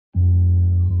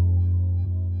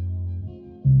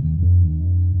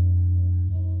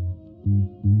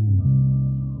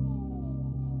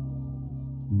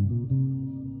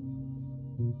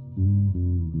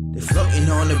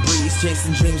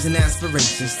chasing dreams and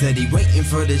aspirations, steady waiting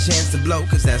for the chance to blow,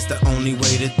 cause that's the only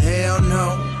way that they'll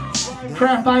know.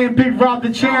 Craft, I am Big Rob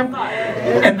the Champ,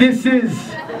 and this is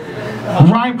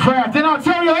Rhymecraft. And I'll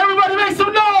tell you, everybody make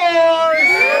some noise!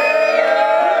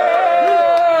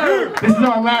 This is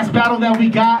our last battle that we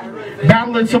got.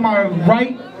 Battler to my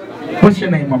right. What's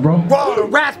your name, my bro? Bro, the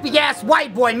raspy ass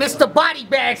white boy, Mr. Body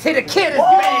Bags, hit a kid his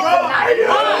bag tonight.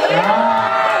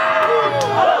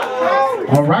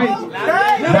 All right.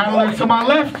 Battler to my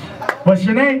left. What's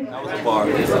your name?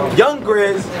 Young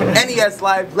Griz, NES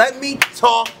Live, let me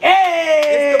talk.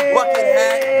 Hey! It's the bucket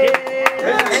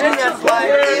hat. NES Live,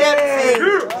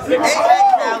 EFT, A.K.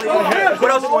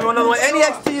 What else you want? Another one?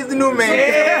 NEXT is the new man.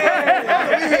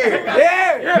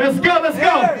 Yeah. Let's go, let's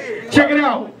go. Check it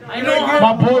out.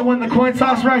 My boy won the coin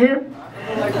toss right here.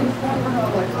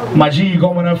 My G, you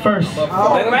going up first.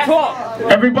 Let him talk.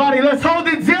 Everybody, let's hold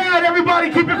it down.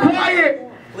 Everybody, keep it quiet.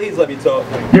 Please let me talk.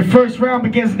 Your first round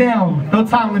begins now. No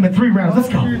time limit, 3 rounds. Let's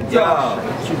go.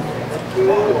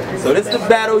 So this is the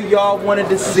battle y'all wanted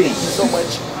to see.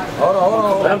 Hold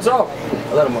on. Let him talk.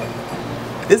 Let him up.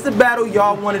 This is the battle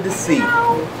y'all wanted to see.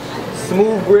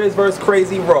 Smooth Griz versus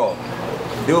Crazy R.A.W.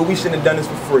 Dude, we shouldn't have done this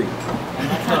for free.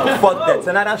 Fuck that.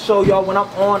 Tonight I show y'all when I'm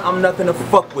on, I'm nothing to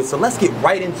fuck with. So let's get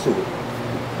right into it.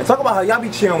 And talk about how y'all be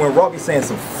cheering when R.A.W. be saying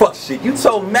some fuck shit. You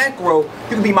told Macro, you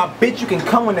can be my bitch, you can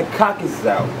come when the cock is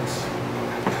out.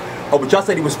 Oh, but y'all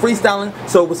said he was freestyling,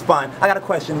 so it was fine. I got a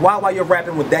question. Why you're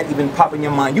rapping would that even pop in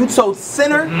your mind? You told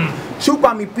Sinner,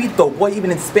 chupa mi pito. Boy,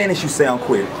 even in Spanish you sound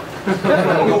queer.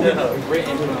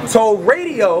 Told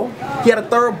Radio, he had a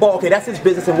third ball. Okay, that's his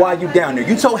business and why you down there.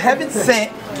 You told Heaven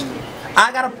Sent,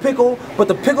 I got a pickle, but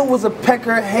the pickle was a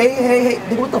pecker. Hey.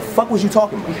 Nigga, what the fuck was you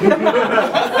talking about?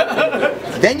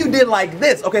 Then you did like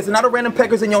this. Okay, so now the random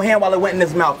pecker's in your hand while it went in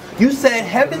his mouth. You said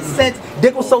Heaven Sent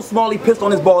dick was so small he pissed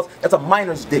on his balls. That's a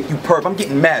minor's dick, you perp. I'm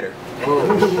getting madder.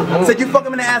 Said you fuck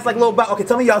him in the ass like Lil Bow. Okay,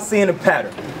 tell me y'all seeing the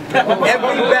pattern.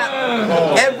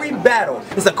 Every battle.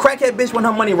 It's a crackhead bitch win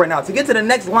her money right now. To get to the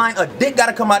next line, a dick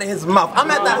gotta come out of his mouth. I'm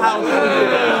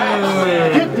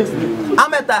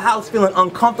at the house feeling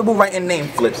uncomfortable writing name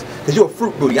flips. Cause you a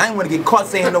fruit booty. I ain't wanna get caught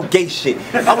saying no gay shit.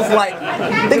 I was like,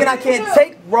 thinking I can't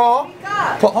take R.A.W.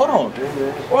 Hold on.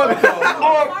 Sorry, but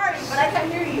I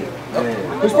can't hear you.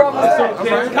 What's problem?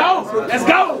 Let's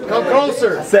go. Come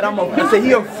closer. I said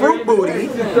he a fruit booty,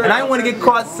 and I didn't want to get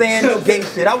caught saying no gay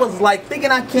shit. I was like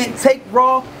thinking I can't take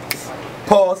R.A.W.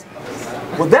 Pause.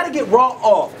 Well, that'll get R.A.W.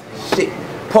 off. Shit.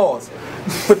 Pause.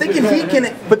 But thinking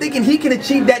he can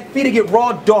achieve that feat to get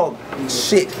R.A.W. dog.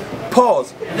 Shit.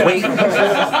 Pause.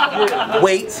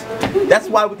 Wait. That's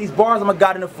why with these bars I'm a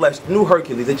god in the flesh. The new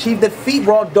Hercules. Achieve that feat,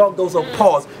 R.A.W. dog goes up.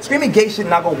 Pause. Screaming gay shit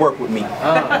not gonna work with me.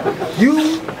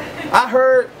 I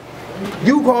heard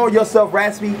you call yourself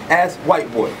raspy ass white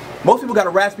boy. Most people got a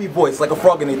raspy voice like a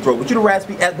frog in their throat. But you the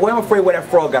raspy ass boy, I'm afraid where that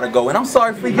frog gotta go. And I'm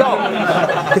sorry for y'all.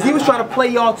 Cause he was trying to play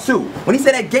y'all too. When he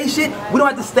said that gay shit, we don't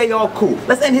have to stay all cool.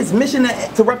 Let's end his mission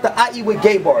to rep the IE with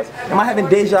gay bars. Am I having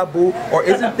deja vu? Or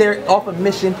isn't there off a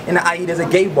mission in the IE there's a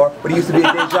gay bar, but it used to be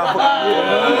a deja vu?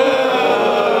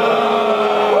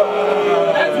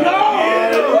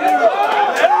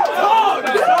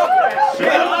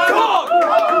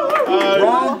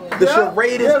 The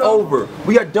charade is over.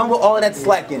 We are done with all of that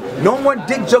slacking. No more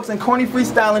dick jokes and corny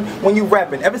freestyling when you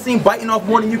rapping. Ever seen biting off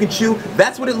more than you can chew?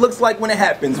 That's what it looks like when it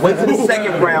happens. Wait till the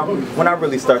second round when I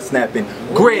really start snapping.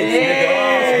 Griz,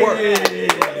 nigga,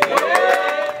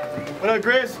 What up,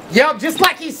 Griz? Yo, just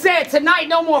like he said, tonight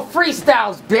no more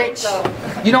freestyles, bitch.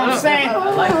 You know what I'm saying?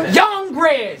 Young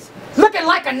Griz, looking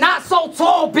like a not so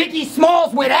tall Biggie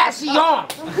Smalls with ashy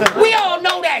arms. We all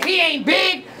know that he ain't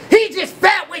big. He just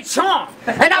fat with charm.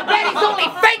 And I bet he's only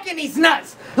faking these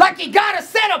nuts like he got a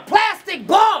set of plastic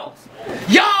balls.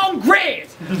 Young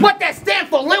Griz. What that stand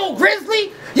for, Lil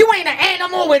Grizzly? You ain't an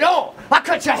animal at all. I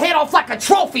cut your head off like a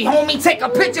trophy, homie. Take a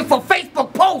picture for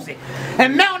Facebook, pose it,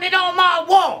 and mount it on my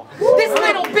wall. This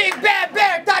little big bad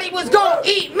bear thought he was gonna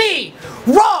eat me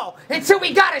raw until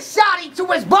he got a shotty to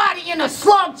his body and a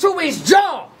slug to his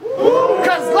jaw.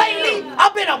 Cause lately,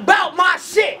 I've been about my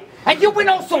shit. And you been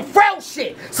on some frail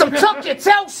shit, some tuck your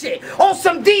tail shit, on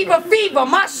some diva fever.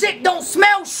 My shit don't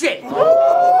smell shit. Hey,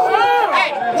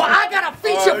 well I got a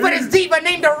feature for this diva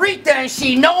named Aretha, and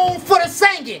she known for the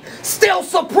singing. Still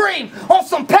supreme on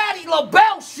some Patti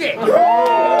LaBelle shit.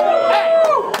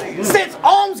 Hey, since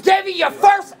Ohms gave you your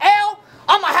first L,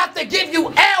 I'ma have to give you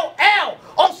LL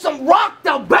on some Rock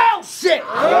the Bell shit.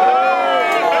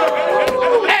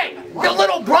 Hey, you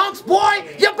little Bronx boy,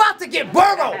 you're about to get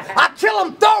burrowed. I kill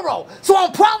him thorough, so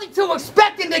I'm probably too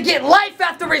expecting to get life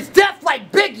after his death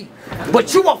like Biggie.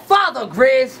 But you a father,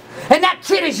 Griz, and that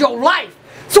kid is your life.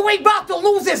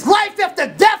 gonna lose his life after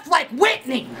death like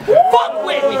Whitney. Fuck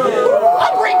Whitney.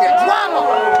 I'll bring the drama.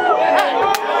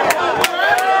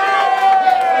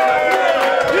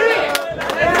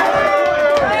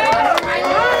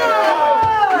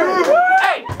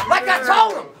 Hey, like I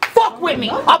told him, fuck with me.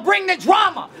 I'll bring the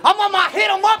drama. I'm on my hit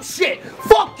 'em up shit.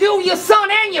 Fuck you, your son,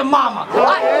 and your mama. You know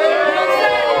what I'm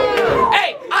saying?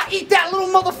 Hey, I eat that little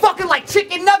motherfucker like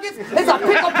chicken nuggets as I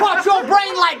pick apart your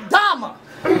brain like Dama.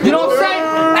 You know what I'm saying?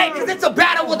 Hey, cause it's a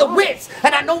battle with the wits,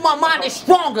 and I know my mind is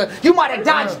stronger. You might have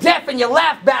dodged death in your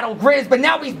laugh battle, Griz, but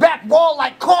now he's back raw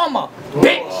like karma,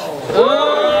 bitch.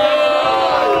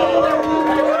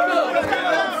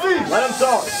 Let him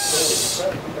talk.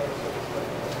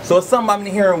 So it's something I've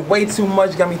been hearing way too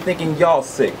much, got me thinking y'all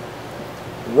sick.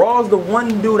 Raw's the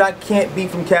one dude I can't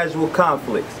beat from casual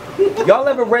conflicts. Y'all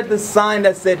ever read the sign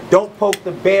that said, "Don't poke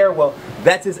the bear"? Well,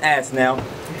 that's his ass now.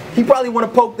 He probably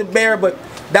want to poke the bear, but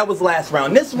that was last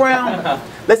round. This round,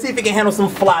 let's see if he can handle some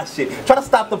fly shit. Try to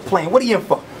stop the plane. What are you in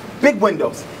for? Big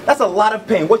windows. That's a lot of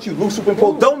pain. What you loose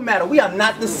superimpose? Don't matter. We are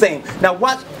not the same. Now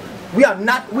watch. We are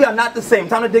not the same.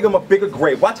 Time to dig him a bigger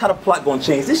grave. Watch how the plot gonna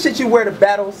change. This shit you wear to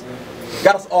battles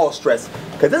got us all stressed.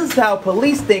 Cause this is how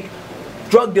police think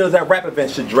drug dealers at rap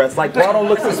events should dress. Like, Raw don't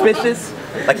look suspicious.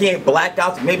 Like he ain't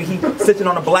blackouts. Maybe he sitting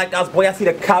on the blackouts. Boy, I see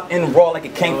the cop in Raw like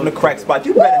it came from the crack spot.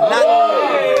 You better not.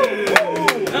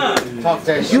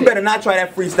 You better not try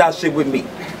that freestyle shit with me.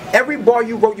 Every bar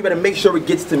you wrote, you better make sure it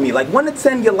gets to me. Like 1 to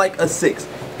 10, you're like a 6.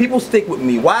 People stick with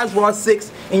me. Why is Raw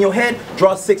 6? In your head,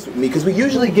 draw 6 with me. Because we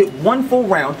usually get 1 full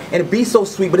round, and it be so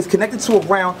sweet, but it's connected to a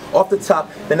round off the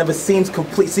top that never seems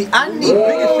complete. See, I need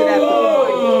bigger shit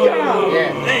after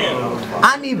this.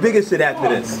 I need bigger shit after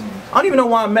this. I don't even know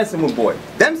why I'm messing with boy.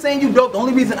 Them saying you dope, the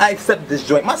only reason I accepted this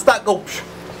joint. My stock go,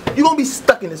 you gonna be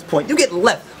stuck in this point. You get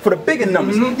left for the bigger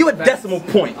numbers. You a decimal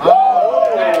point.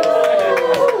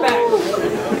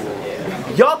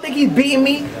 Y'all think he's beating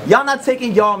me? Y'all not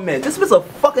taking y'all meds. This was a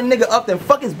fucking nigga up and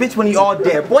fuck his bitch when he all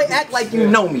dead. Boy, act like you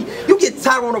know me. You get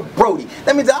Tyrone or Brody.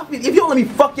 That means if you don't let me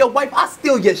fuck your wife, I'll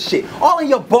steal your shit. All in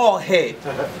your bald head.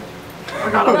 I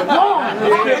got a bald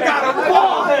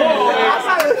head.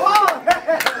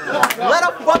 Let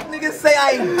a fuck nigga say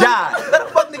I ain't died. Let a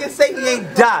fuck nigga say he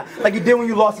ain't died. Like you did when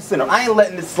you lost to Sinner. I ain't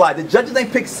letting this slide. The judges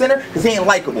ain't pick Sinner because he ain't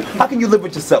likable. How can you live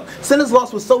with yourself? Sinner's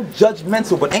loss was so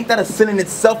judgmental, but ain't that a sin in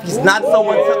itself? He's not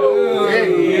so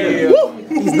untouchable.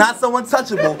 He's not so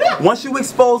untouchable. Once you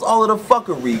expose all of the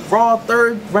fuckery, Raw,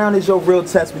 3rd round is your real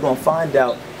test. We're gonna find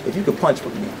out if you can punch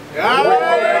with me.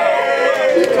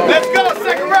 Let's go,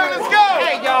 2nd round, let's go!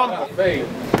 Hey, y'all.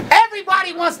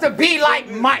 Everybody wants to be like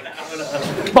Mike.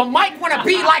 But Mike want to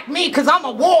be like me because I'm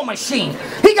a war machine.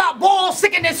 He got balls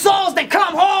sick in his souls, then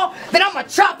come home, then I'm going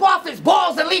to chop off his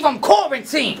balls and leave him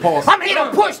quarantined. I'm here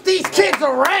to push these kids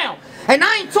around. And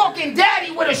I ain't talking daddy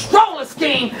with a stroller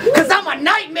scheme, because I'm a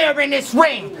nightmare in this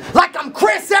ring. Like I'm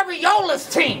Chris Ariola's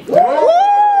team.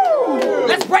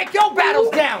 Let's break your battles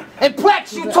down. And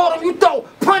Plex, you told him you throw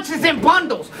punches in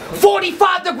bundles.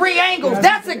 45-degree angles.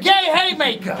 That's a gay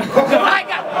haymaker. I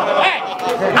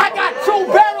got 2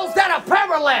 barrels that are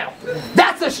parallel.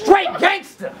 That's a straight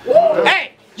gangster.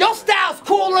 Hey, your style's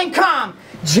cool and calm.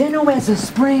 Gentle as a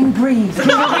spring breeze. Can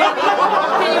you hear me?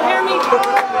 Can you hear me?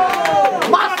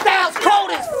 My style's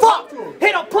cold as fuck.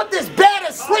 It'll put this bed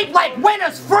to sleep like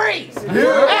winter's freeze.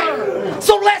 Hey,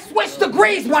 so let's switch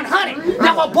degrees 100.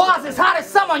 Now my bars is hot as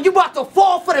summer and you about to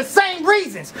fall for the same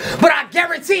reasons. But I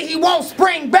guarantee he won't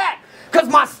spring back. Cause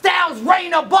my style's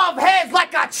reign above heads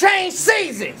like I changed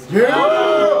seasons.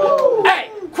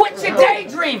 Hey, quit your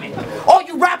daydreaming. All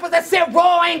you rappers that said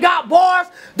Raw ain't got bars,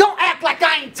 don't act like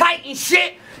I ain't tight and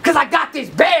shit. Cause I got this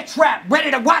bear trap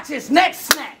ready to watch his neck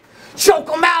snap. Choke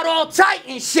him out all tight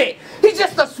and shit. He's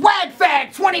just a swag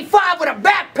fag, 25 with a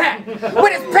backpack.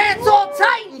 With his pants all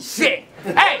tight and shit.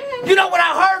 Hey, you know what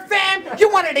I heard, fam? You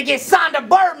wanted to get signed to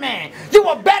Birdman. You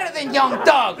were better than Young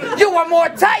Thug. You were more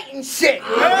tight and shit.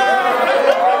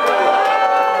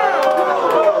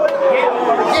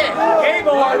 Yeah, gay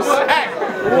bars. Hey,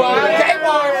 gay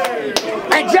bars.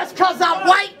 And just cause I'm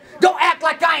white, don't act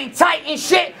like I ain't tight and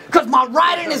shit, cause my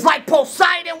writing is like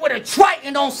Poseidon with a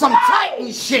triton on some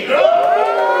Titan shit. Get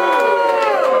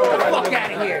the fuck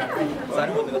out of here.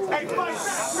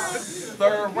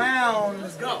 3rd round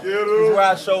is where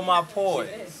I show my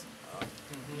poise.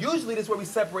 Usually this is where we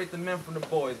separate the men from the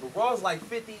boys, but Raw's like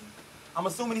 50. I'm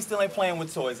assuming he still ain't playing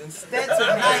with toys. Instead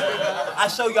tonight, I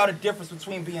show y'all the difference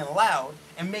between being loud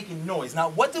and making noise. Now,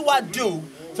 what do I do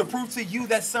to prove to you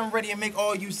that I'm ready and make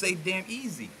all you say damn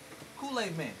easy?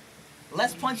 Kool-Aid Man.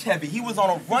 Let's punch heavy. He was on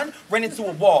a run, ran into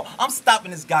a wall. I'm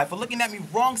stopping this guy for looking at me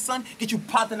wrong, son. Get you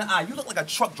popped in the eye. You look like a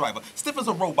truck driver, stiff as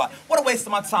a robot. What a waste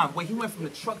of my time. Wait, he went from the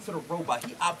truck to the robot.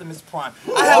 He Optimus Prime.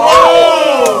 I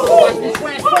have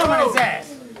transforming his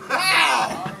ass.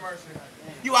 Wow.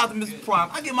 You Optimus Prime.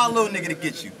 I get my little nigga to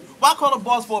get you. Why call the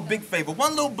boss for a big favor?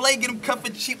 One little blade get him cut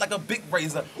for cheap like a big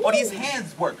razor. Or these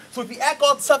hands work. So if he act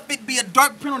all tough, it be a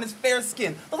dark print on his fair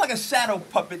skin. Look like a shadow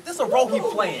puppet. This a role he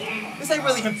playing. This ain't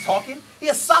really him talking. He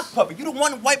a sock puppet. You the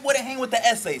one white boy that hang with the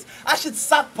essays. I should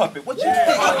sock puppet. What you think?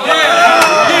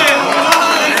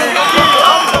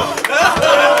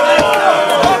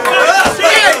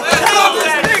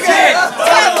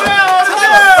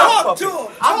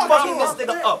 I'm fucking this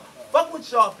nigga up. Fuck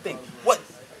what y'all think.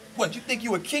 What, you think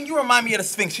you a king? You remind me of the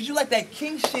Sphinx. Should you let that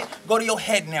king shit go to your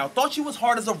head now? Thought you was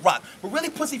hard as a rock, but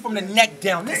really pussy from the neck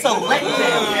down. This a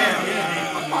letdown.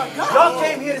 Y'all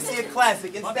came here to see a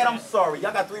classic. Instead, I'm sorry.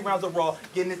 Y'all got 3 rounds of Raw,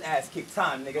 getting his ass kicked.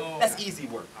 Time, nigga. That's easy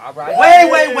work. All right.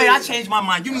 Wait. I changed my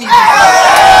mind. You need this.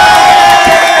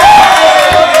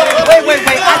 Wait.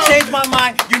 I changed my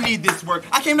mind. You need this work.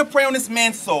 I came to pray on this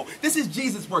man's soul. This is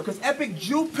Jesus' work, because epic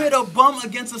Jupiter bum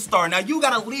against a star. Now you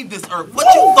gotta leave this earth. What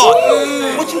you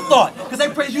thought? What you thought? Because they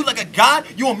praise you like a god?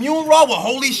 You immune Raw? Well,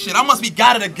 holy shit. I must be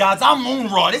god of the gods. I'm Moon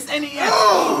Raw. This NES.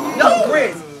 No,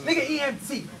 Griz. Nigga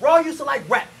EMT. Raw used to like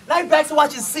rap. Now you back to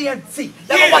watching CMT.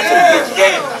 Y'all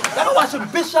gonna watch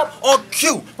Bishop or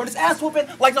Q from this ass whooping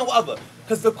like no other.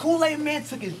 Because the Kool-Aid man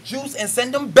took his juice and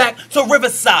sent him back to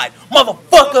Riverside.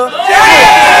 Motherfucker.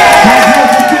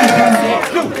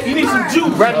 You need some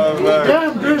juice, brother.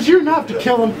 Damn, Griz, you're enough to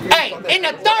kill him. Hey, in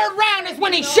the 3rd round is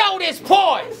when he showed his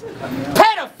poise.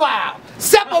 Pedophile.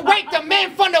 Separate the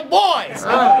men from the boys.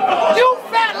 You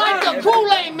fat like the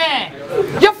Kool-Aid man.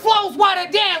 Your flow's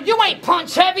watered down. You ain't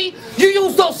punch heavy. You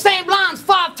use those same lines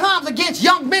 5 times against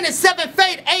young men in 7th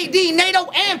Fade, AD, NATO,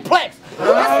 and Plex.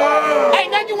 Hey,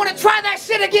 now you want to try that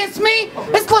shit against me?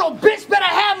 This little bitch better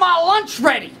have my lunch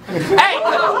ready.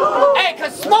 Hey,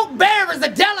 cause smoked bear is a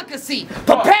delicacy.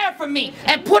 Prepare for me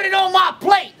and put it on my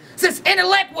plate. Since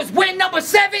intellect was win number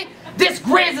 7, this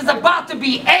Griz is about to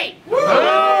be 8.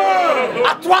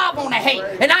 I thrive on the hate,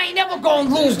 and I ain't never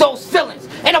gonna lose those feelings.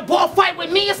 In a ball fight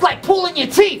with me, it's like pulling your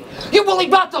teeth. You really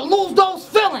about to lose those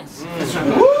feelings.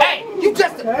 Hey, you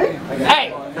just,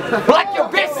 hey, like your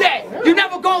bitch said, you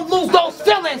never gonna lose those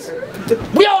feelings.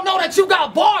 We all know that you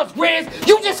got bars, Griz.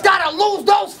 You just gotta lose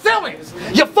those feelings.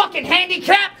 You're fucking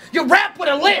handicapped. You rap with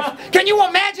a lisp. Can you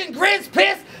imagine Griz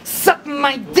pissed? Suck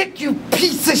my dick, you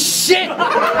piece of shit. You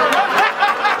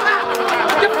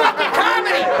fucking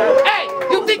comedy. Hey,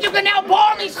 you think you can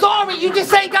outbar me? Sorry, you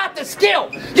just ain't got the skill.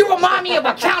 You remind me of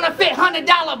a counterfeit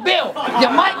 $100 bill. You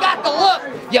might got the look,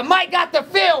 you might got the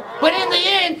feel, but in the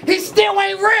end, he still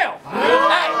ain't real.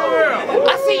 Hey,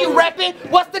 I see you repping.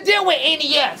 What's the deal with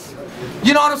NES?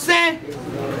 You know what I'm saying?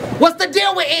 What's the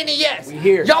deal with NES?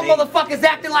 Y'all motherfuckers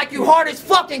acting like you hard as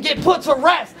fuck and get put to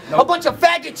rest. A bunch of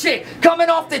faggot shit coming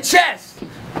off the chest.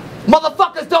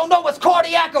 Motherfuckers don't know what's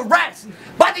cardiac arrest.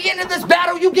 By the end of this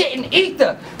battle, you getting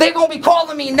ether. They gonna be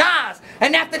calling me Nas.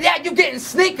 And after that, you getting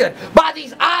sneakered by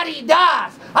these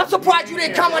Adidas. I'm surprised you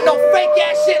didn't come with no fake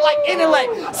ass shit like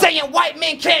intellect saying white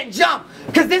men can't jump.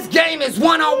 Cause this game is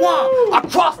one-on-one. I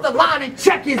cross the line and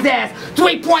check his ass.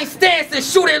 3-point stance and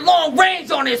shoot at long range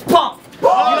on his pump. You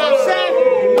know what I'm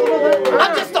saying?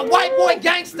 I'm just a white boy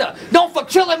gangster, known for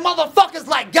killing motherfuckers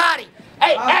like Gotti.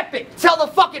 Hey, Epic, tell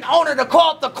the fucking owner to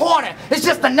call up the corner. It's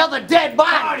just another dead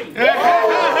body.